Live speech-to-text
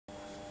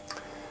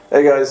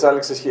Hey guys,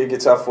 Alex is here,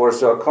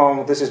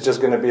 GuitarForce.com. This is just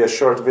going to be a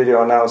short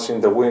video announcing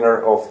the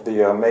winner of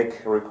the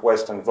Make,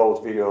 Request and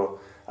Vote video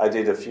I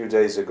did a few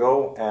days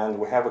ago. And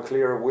we have a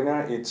clear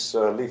winner. It's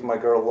Leave My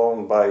Girl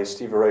Alone by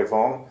Stevie Ray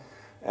Vaughan.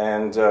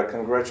 And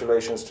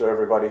congratulations to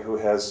everybody who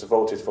has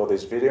voted for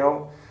this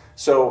video.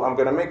 So I'm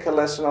going to make a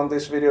lesson on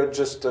this video.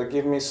 Just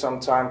give me some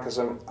time because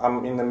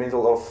I'm in the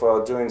middle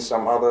of doing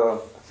some other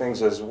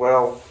things as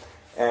well.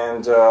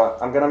 And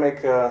I'm going to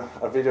make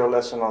a video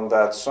lesson on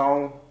that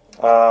song.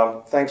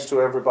 Thanks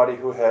to everybody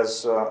who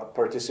has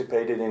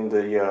participated in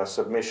the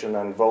submission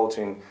and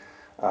voting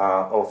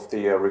of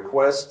the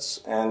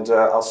requests, and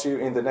I'll see you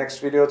in the next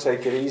video.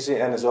 Take it easy,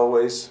 and as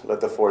always,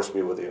 let the force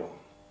be with you.